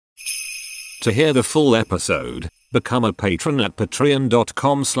To hear the full episode, become a patron at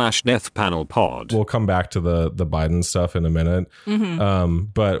patreon.com/deathpanelpod. We'll come back to the Biden stuff in a minute.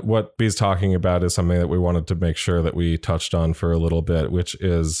 But what B's talking about is something that we wanted to make sure that we touched on for a little bit, which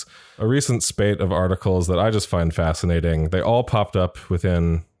is a recent spate of articles that I just find fascinating. They all popped up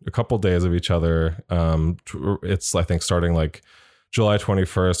within a couple days of each other. It's, I think, starting like July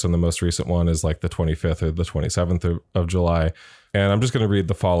 21st, and the most recent one is like the 25th or the 27th of July. And I'm just going to read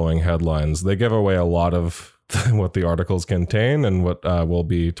the following headlines. They give away a lot of what the articles contain and what we'll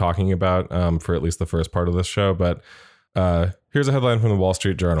be talking about for at least the first part of this show. But here's a headline from the Wall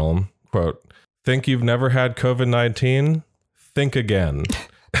Street Journal. Quote, "Think you've never had COVID-19? Think again."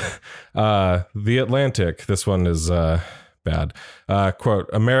 The Atlantic, this one is bad. Quote,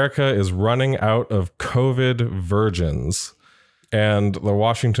 "America is running out of COVID virgins." And the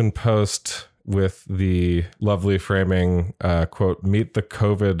Washington Post with the lovely framing, quote, "Meet the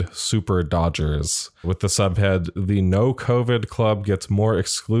COVID super dodgers," with the subhead, "The no COVID club gets more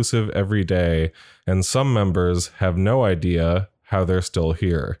exclusive every day, and some members have no idea how they're still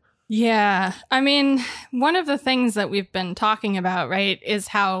here." Yeah. I mean, one of the things that we've been talking about, right, is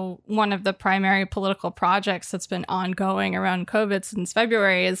how one of the primary political projects that's been ongoing around COVID since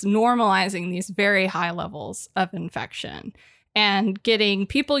February is normalizing these very high levels of infection and getting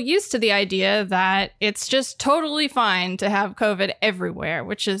people used to the idea that it's just totally fine to have COVID everywhere,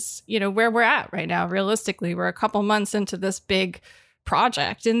 which is, you know, where we're at right now. Realistically, we're a couple months into this big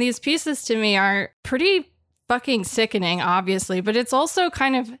project. And these pieces to me are pretty fucking sickening, obviously, but it's also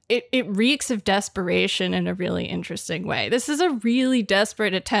kind of, it reeks of desperation in a really interesting way. This is a really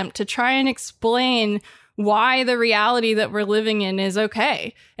desperate attempt to try and explain why the reality that we're living in is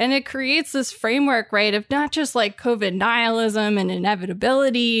okay. And it creates this framework, right, of not just like COVID nihilism and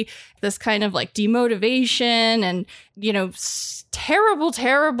inevitability, this kind of like demotivation and, you know, terrible,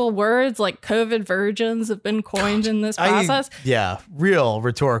 terrible words like COVID virgins have been coined in this process. Real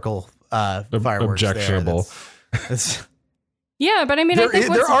rhetorical fireworks. Objectionable. Yeah, but I mean,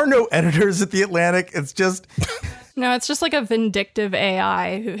 there are no editors at The Atlantic. It's just... No, it's just like a vindictive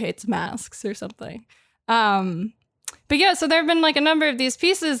AI who hates masks or something. But yeah, so there have been like a number of these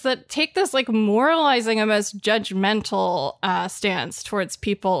pieces that take this like moralizing, almost judgmental stance towards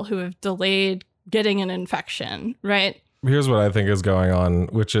people who have delayed getting an infection, right? Here's what I think is going on,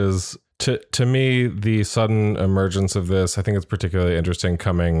 which is to me, the sudden emergence of this, I think it's particularly interesting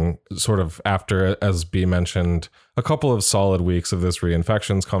coming sort of after, as B mentioned, a couple of solid weeks of this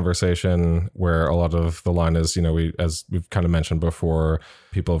reinfections conversation where a lot of the line is, you know, as we've kind of mentioned before,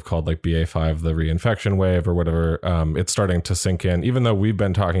 people have called like BA5 the reinfection wave or whatever. It's starting to sink in, even though we've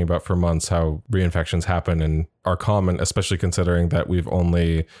been talking about for months how reinfections happen and are common, especially considering that we've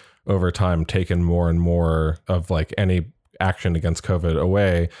only over time taken more and more of like any action against COVID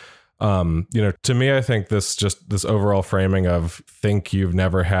away. You know, to me, I think this overall framing of think you've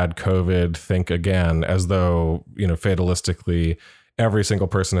never had COVID, think again, as though, you know, fatalistically every single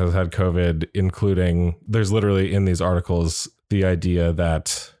person has had COVID, including there's literally in these articles the idea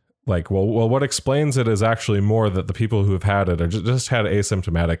that like, well, what explains it is actually more that the people who have had it are just had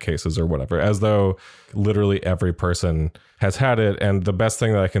asymptomatic cases or whatever, as though literally every person has had it. And the best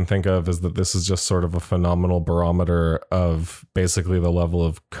thing that I can think of is that this is just sort of a phenomenal barometer of basically the level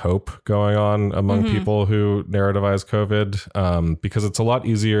of cope going on among people who narrativize COVID, because it's a lot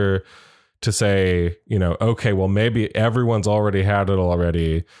easier to say, you know, okay, well, maybe everyone's already had it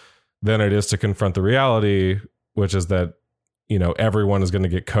already than it is to confront the reality, which is that, you know, everyone is going to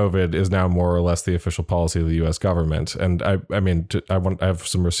get COVID is now more or less the official policy of the U.S. government. And I have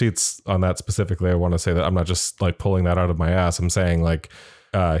some receipts on that specifically. I want to say that I'm not just like pulling that out of my ass. I'm saying like,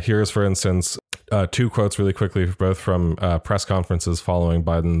 here's, for instance, two quotes really quickly, both from press conferences following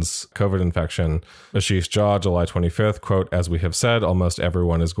Biden's COVID infection. Ashish Jha, July 25th, quote, "As we have said, almost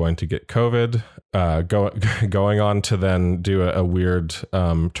everyone is going to get COVID." Going on to then do a weird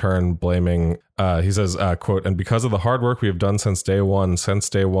turn blaming, he says, quote, "And because of the hard work we have done since day one,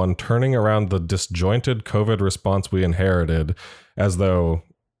 turning around the disjointed COVID response we inherited," as though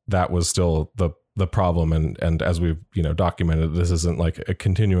that was still the problem. And as we've, you know, documented, this isn't like a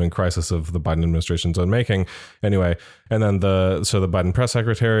continuing crisis of the Biden administration's own making. Anyway, and then the Biden press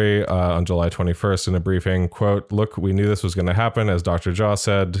secretary on July 21st in a briefing, quote, "Look, we knew this was going to happen. As Dr. Jha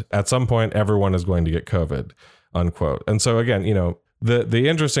said, at some point, everyone is going to get COVID," unquote. And so again, you know, the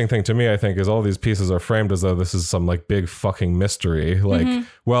interesting thing to me, I think, is all these pieces are framed as though this is some like big fucking mystery. Like,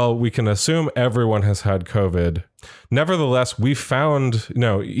 well, we can assume everyone has had COVID. Nevertheless, we found, you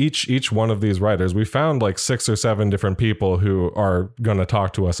know, each one of these writers, we found like 6 or 7 different people who are going to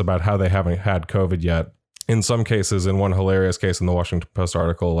talk to us about how they haven't had COVID yet. In some cases, in one hilarious case in the Washington Post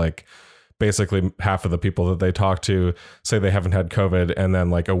article, like basically half of the people that they talk to say they haven't had COVID, and then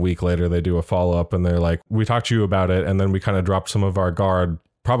like a week later they do a follow-up and they're like, we talked to you about it, and then we kind of dropped some of our guard,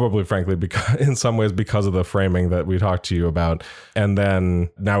 probably frankly because in some ways because of the framing that we talked to you about, and then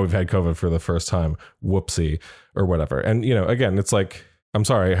now we've had COVID for the first time, whoopsie, or whatever. And again, it's like, I'm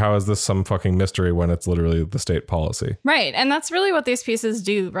sorry, how is this some fucking mystery when it's literally the state policy? Right. And that's really what these pieces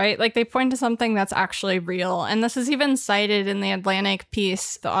do, right? Like they point to something that's actually real. And this is even cited in the Atlantic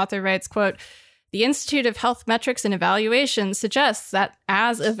piece. The author writes, quote, "The Institute of Health Metrics and Evaluation suggests that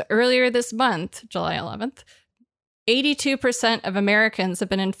as of earlier this month, July 11th, 82% of Americans have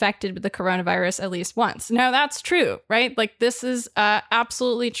been infected with the coronavirus at least once." Now, that's true, right? Like, this is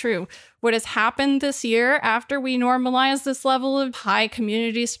absolutely true. What has happened this year after we normalized this level of high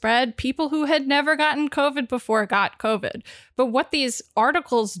community spread, people who had never gotten COVID before got COVID. But what these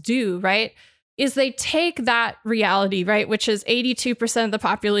articles do, right, is they take that reality, right, which is 82% of the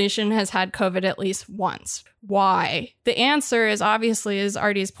population has had COVID at least once. Why? The answer is obviously, as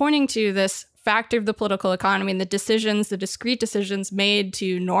Artie is pointing to, this factor of the political economy and the discrete decisions made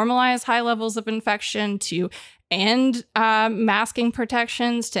to normalize high levels of infection, to end masking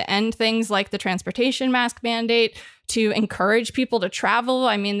protections, to end things like the transportation mask mandate, to encourage people to travel.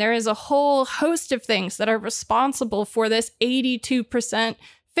 I mean, there is a whole host of things that are responsible for this 82%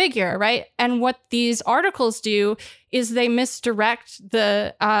 figure, right? And what these articles do is they misdirect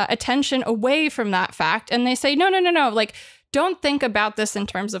the attention away from that fact. And they say, no, like, don't think about this in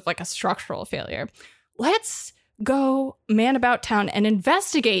terms of like a structural failure. Let's go man about town and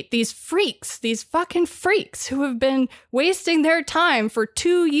investigate these freaks, these fucking freaks who have been wasting their time for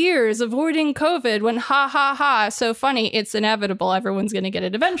 2 years avoiding COVID when so funny, it's inevitable, everyone's going to get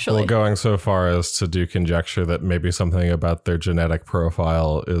it eventually. Well, going so far as to do conjecture that maybe something about their genetic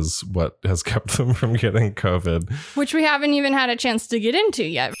profile is what has kept them from getting COVID. Which we haven't even had a chance to get into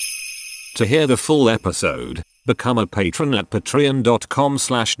yet. To hear the full episode, become a patron at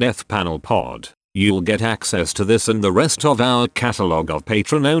patreon.com/deathpanelpod. You'll get access to this and the rest of our catalog of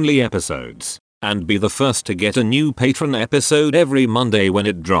patron-only episodes, and be the first to get a new patron episode every Monday when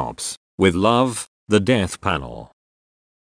it drops. With love, the Death Panel.